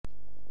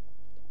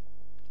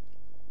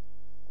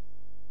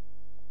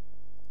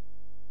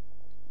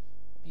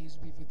Peace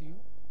be with you.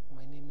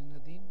 My name is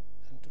Nadeem,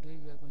 and today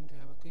we are going to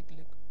have a quick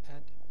look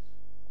at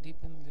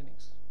Deepin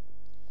Linux.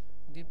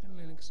 Deepin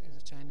Linux is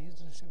a Chinese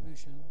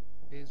distribution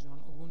based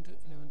on Ubuntu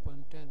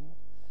 11.10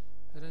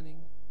 running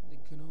the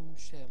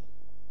Gnome-Shell,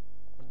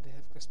 but they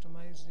have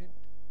customized it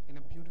in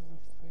a beautiful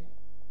way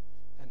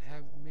and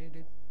have made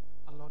it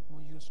a lot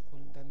more useful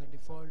than the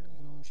default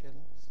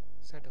Gnome-Shell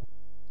setup.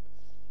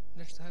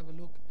 Let's have a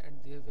look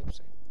at their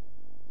website.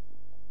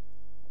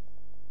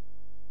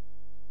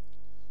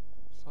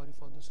 Sorry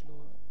for the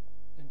slow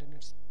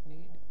internet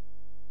speed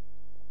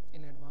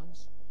in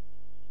advance.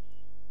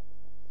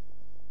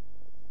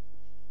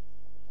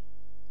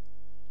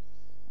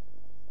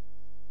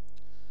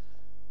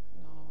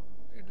 Now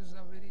it is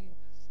a very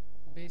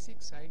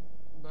basic site,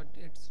 but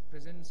its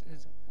presence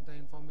is the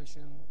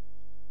information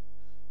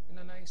in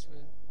a nice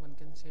way, one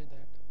can say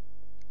that.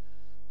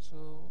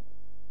 So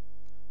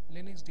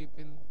Linux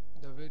Deepin,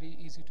 the very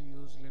easy to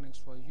use Linux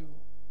for you,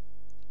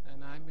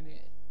 and I'm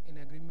in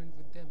agreement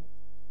with them.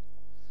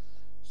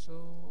 So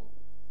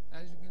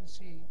as you can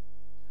see,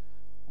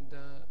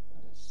 the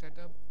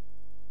setup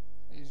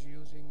is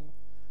using,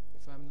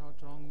 if I'm not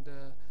wrong,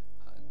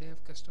 they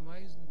have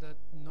customized the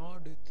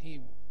node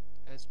theme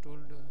as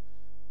told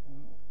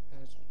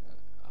as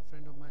a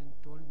friend of mine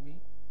told me,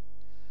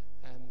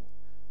 and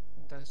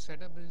the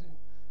setup is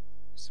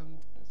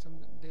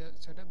their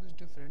setup is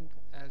different,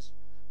 as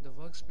the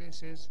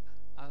workspaces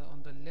are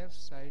on the left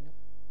side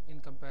in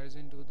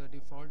comparison to the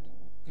default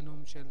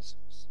Gnome-Shell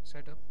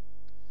setup,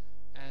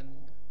 and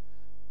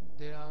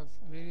there are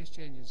various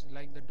changes,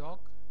 like the dock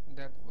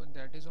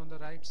that is on the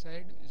right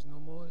side is no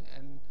more,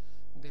 and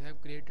they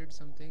have created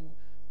something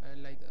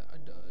like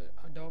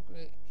a dock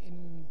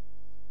in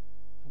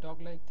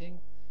dock-like thing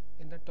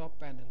in the top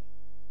panel,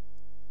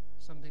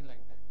 something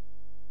like that.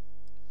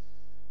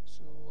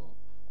 So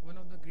one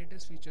of the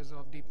greatest features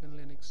of Deepin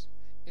Linux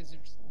is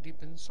its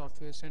Deepin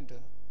Software Center.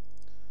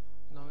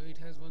 Now it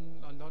has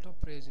won a lot of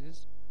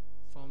praises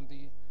from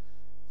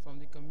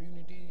the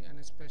community, and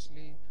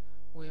especially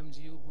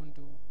OMG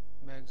Ubuntu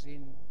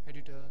magazine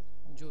editor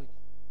Joy,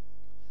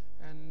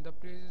 and the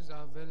praises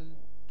are well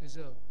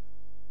deserved.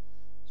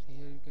 So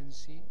here you can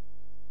see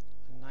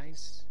a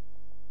nice,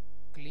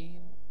 clean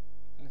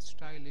and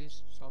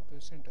stylish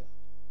software center.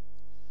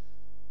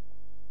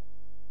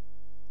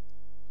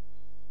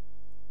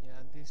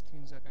 Yeah, these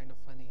things are kind of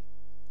funny,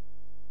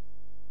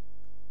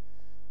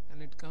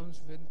 and it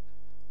comes with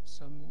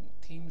some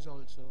themes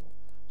also.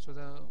 So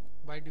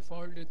by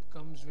default it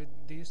comes with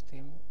this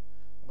theme,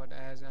 but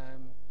as I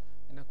am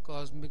in a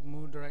cosmic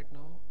mood right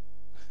now,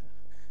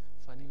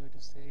 funny way to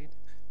say it,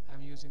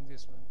 I'm using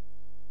this one.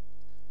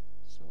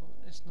 So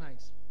it's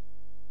nice.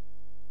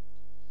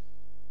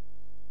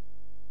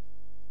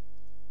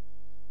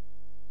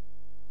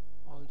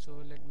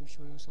 Also, let me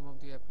show you some of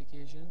the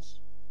applications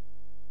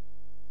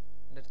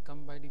that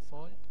come by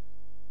default.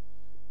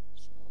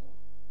 So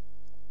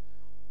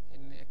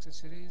in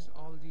accessories,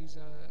 all these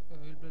are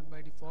available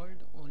by default,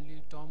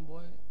 only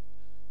Tomboy,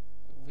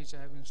 which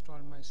I have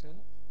installed myself.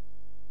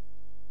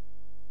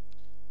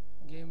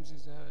 Games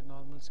is a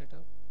normal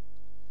setup.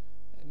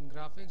 In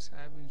graphics,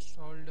 I have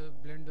installed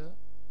Blender,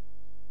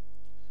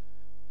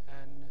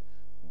 and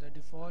the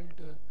default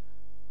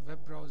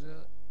web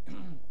browser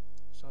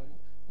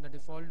the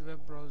default web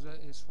browser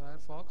is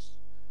Firefox,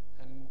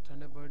 and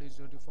Thunderbird is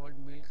your default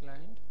mail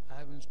client. I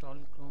have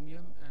installed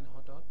Chromium and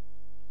Hotdog.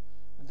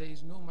 There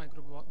is no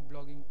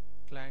microblogging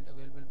client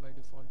available by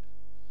default,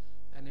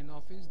 and in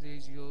Office there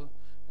is your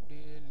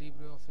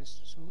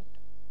LibreOffice suite.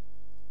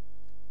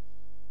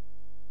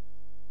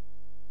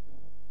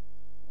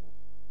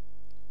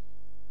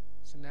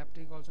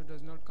 Synaptic also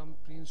does not come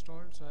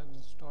pre-installed, so I have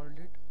installed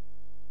it.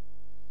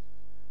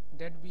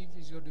 Deadbeef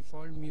is your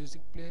default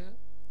music player.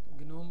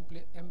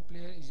 M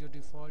player is your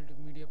default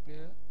media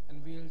player,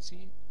 and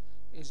VLC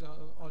is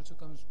also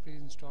comes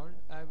pre-installed.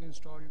 I have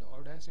installed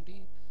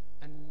Audacity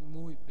and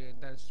movie player,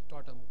 that's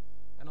Totem,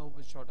 and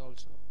OpenShot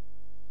also.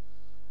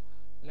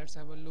 Let's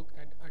have a look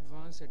at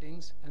advanced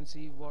settings and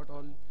see what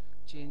all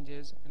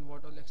changes and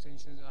what all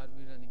extensions are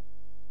we running.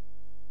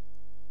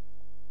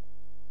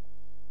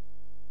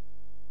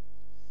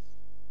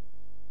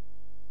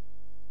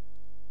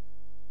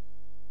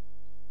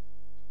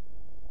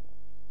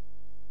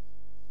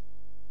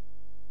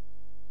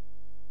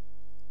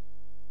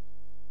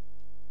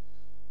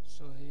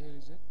 So here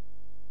is it.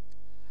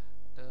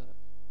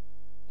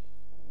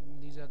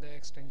 These are the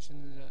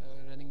extensions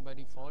running by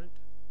default,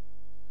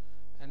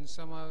 and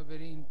some are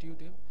very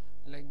intuitive,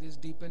 like this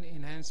Deepin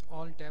Enhance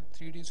All Tab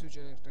 3D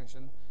Switcher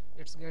extension.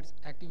 It gets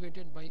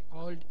activated by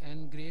Alt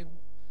and grab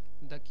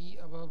the key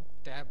above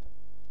tab,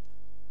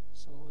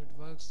 so it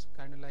works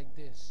kind of like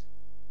this.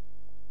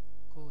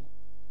 Cool.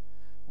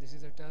 This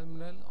is a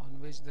terminal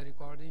on which the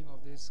recording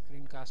of this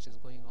screencast is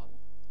going on.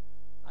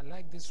 I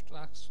like this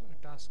task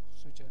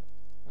switcher,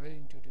 very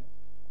intuitive.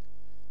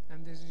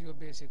 And this is your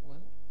basic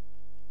one.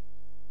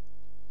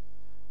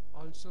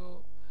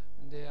 Also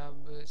they have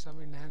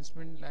some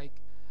enhancement,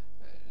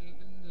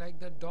 like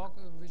the dock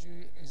which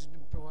is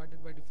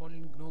provided by default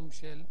in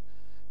Gnome-Shell.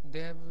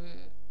 They have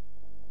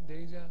there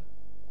is a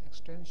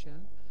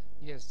extension.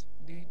 Yes,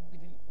 the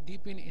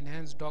Deepin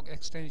enhanced dock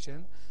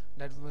extension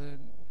that will,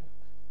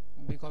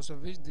 because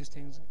of which these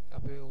things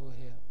appear over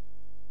here.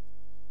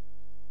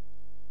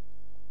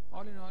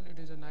 All in all, it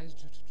is a nice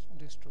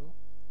distro.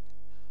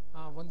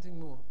 One thing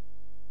more,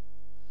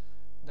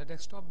 the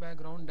desktop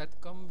background that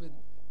come with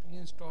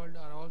pre-installed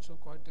are also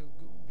quite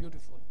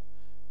beautiful.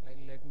 Like,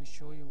 let me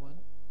show you one.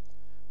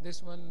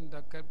 This one,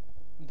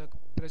 the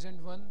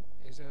present one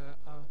is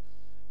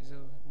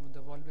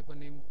the wallpaper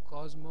name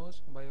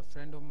Cosmos by a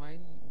friend of mine,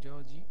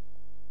 Georgie.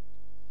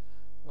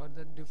 But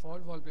the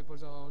default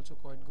wallpapers are also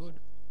quite good.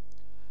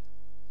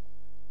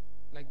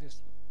 Like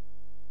this.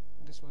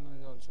 This one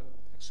is also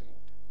excellent.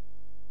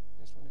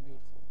 This one is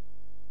beautiful.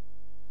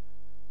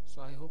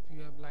 So I hope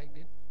you have liked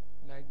it,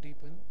 like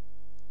Deepin,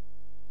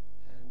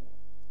 and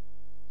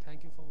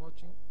thank you for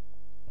watching.